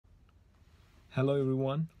Hello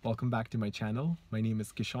everyone, welcome back to my channel. My name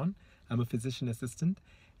is Kishon. I'm a physician assistant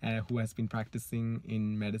who has been practicing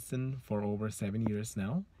in medicine for over 7 years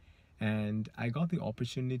now. And I got the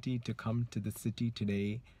opportunity to come to the city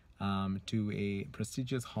today to a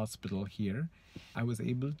prestigious hospital here. I was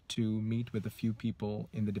able to meet with a few people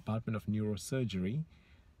in the Department of Neurosurgery,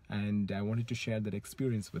 and I wanted to share that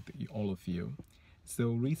experience with all of you.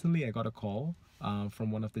 So recently I got a call from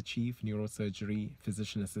one of the chief neurosurgery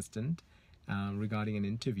physician assistant regarding an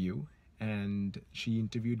interview, and she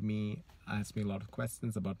interviewed me, asked me a lot of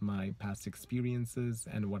questions about my past experiences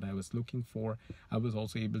and what I was looking for. I was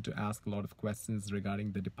also able to ask a lot of questions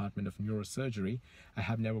regarding the Department of Neurosurgery. I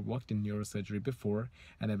have never worked in neurosurgery before,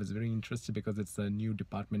 and I was very interested because it's a new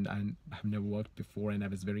department I have never worked before, and I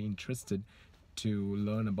was very interested to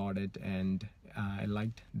learn about it, and I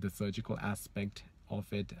liked the surgical aspect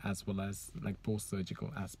of it as well as like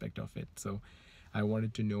post-surgical aspect of it. So I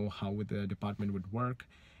wanted to know how the department would work,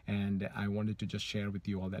 and I wanted to just share with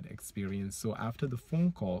you all that experience. So after the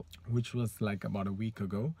phone call, which was like about a week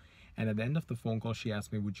ago, and at the end of the phone call, she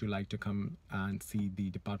asked me, would you like to come and see the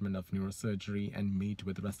Department of Neurosurgery and meet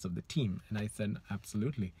with the rest of the team? And I said,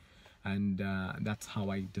 absolutely. And that's how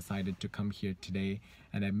I decided to come here today.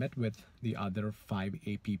 And I met with the other 5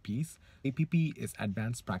 APPs. APP is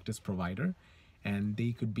Advanced Practice Provider, and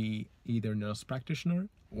they could be either nurse practitioner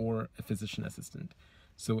or a physician assistant.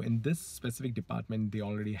 So in this specific department, they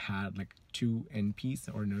already had like 2 NPs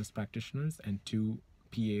or nurse practitioners and 2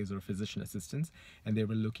 PAs or physician assistants, and they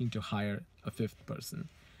were looking to hire a 5th person.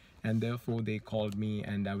 And therefore they called me,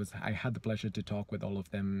 and I had the pleasure to talk with all of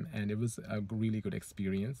them, and it was a really good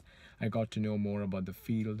experience. I got to know more about the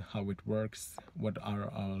field, how it works, what are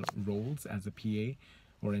our roles as a PA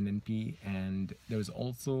or an NP, and there was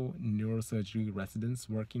also neurosurgery residents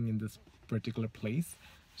working in this particular place.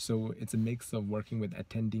 So it's a mix of working with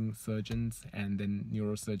attending surgeons and then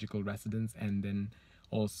neurosurgical residents, and then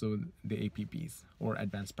also the APPs or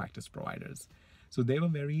advanced practice providers. So they were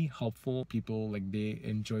very helpful people, like they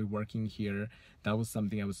enjoy working here. That was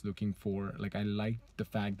something I was looking for. Like I liked the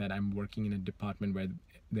fact that I'm working in a department where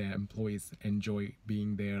the employees enjoy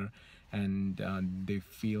being there, and they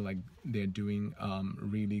feel like they're doing a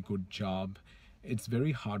really good job. It's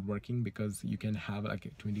very hardworking because you can have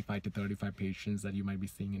like 25 to 35 patients that you might be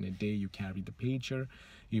seeing in a day. You carry the pager,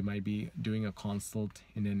 you might be doing a consult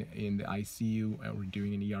in the ICU or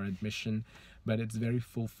doing an ER admission, but it's very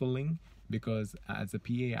fulfilling because as a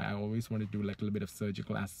PA, I always want to do like a little bit of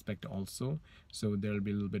surgical aspect also. So there'll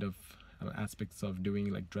be a little bit of aspects of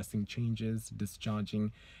doing like dressing changes,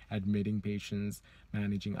 discharging, admitting patients,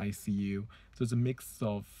 managing ICU. So it's a mix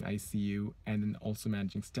of ICU and then also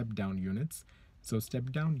managing step-down units. So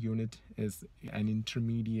step-down unit is an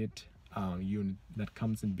intermediate unit that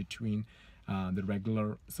comes in between the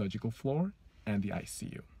regular surgical floor and the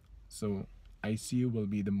ICU. So ICU will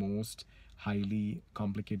be the most highly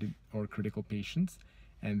complicated or critical patients,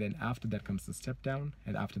 and then after that comes the step down,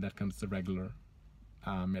 and after that comes the regular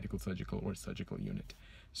medical surgical or surgical unit.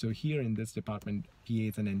 So here in this department,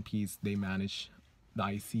 PAs and NPs, they manage the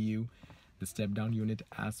ICU, the step down unit,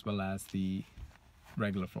 as well as the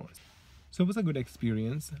regular floors. So it was a good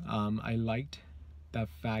experience. I liked the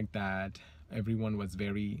fact that everyone was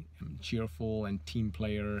very cheerful and team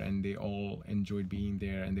player, and they all enjoyed being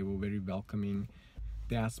there, and they were very welcoming.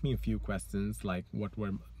 They asked me a few questions like what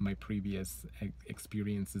were my previous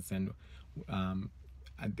experiences, and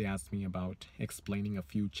they asked me about explaining a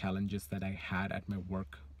few challenges that I had at my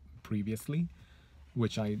work previously,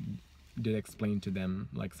 which I did explain to them.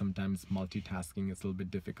 Like sometimes multitasking is a little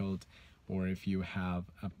bit difficult, or if you have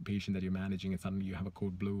a patient that you're managing and suddenly you have a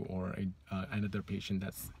code blue or another patient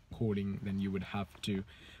that's coding, then you would have to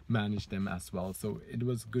manage them as well. So it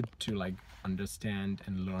was good to like understand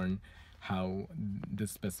and learn how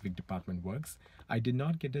this specific department works. I did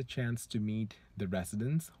not get a chance to meet the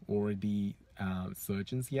residents or the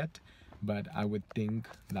surgeons yet, but I would think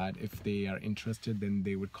that if they are interested, then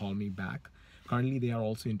they would call me back. Currently, they are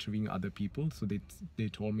also interviewing other people, so they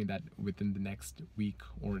told me that within the next week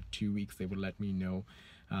or 2 weeks, they would let me know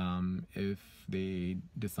if they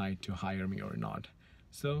decide to hire me or not.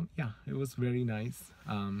 So yeah, it was very nice.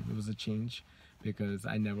 It was a change because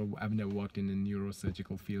I've never worked in a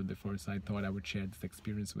neurosurgical field before, so I thought I would share this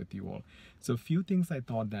experience with you all. So a few things I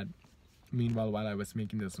thought that meanwhile while I was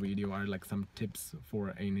making this video are like some tips for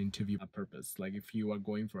an interview purpose. Like if you are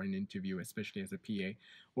going for an interview, especially as a PA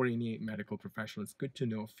or any medical professional, it's good to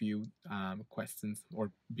know a few questions,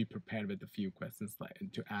 or be prepared with a few questions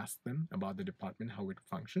to ask them about the department, how it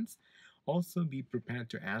functions. Also be prepared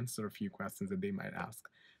to answer a few questions that they might ask.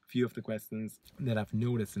 A few of the questions that I've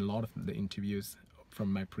noticed in a lot of the interviews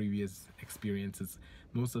from my previous experiences,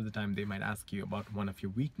 most of the time they might ask you about one of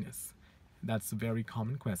your weakness. That's a very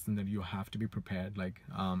common question that you have to be prepared. Like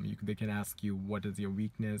they can ask you, what is your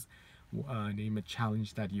weakness? Name a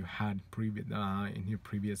challenge that you had in your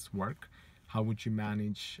previous work. How would you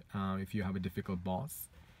manage if you have a difficult boss?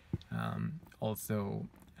 Also,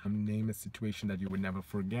 name a situation that you would never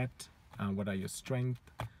forget. What are your strengths?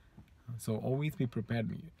 So always be prepared,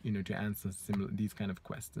 to answer these kind of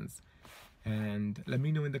questions. And let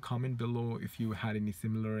me know in the comment below if you had any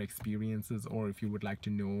similar experiences, or if you would like to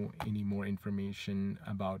know any more information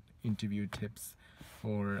about interview tips,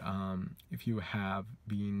 or if you have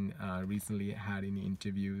been recently had any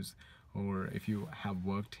interviews, or if you have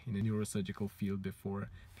worked in a neurosurgical field before.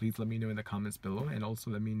 Please let me know in the comments below, and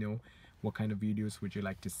also let me know what kind of videos would you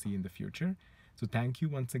like to see in the future. So thank you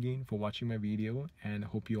once again for watching my video, and I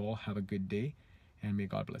hope you all have a good day, and may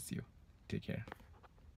God bless you. Take care.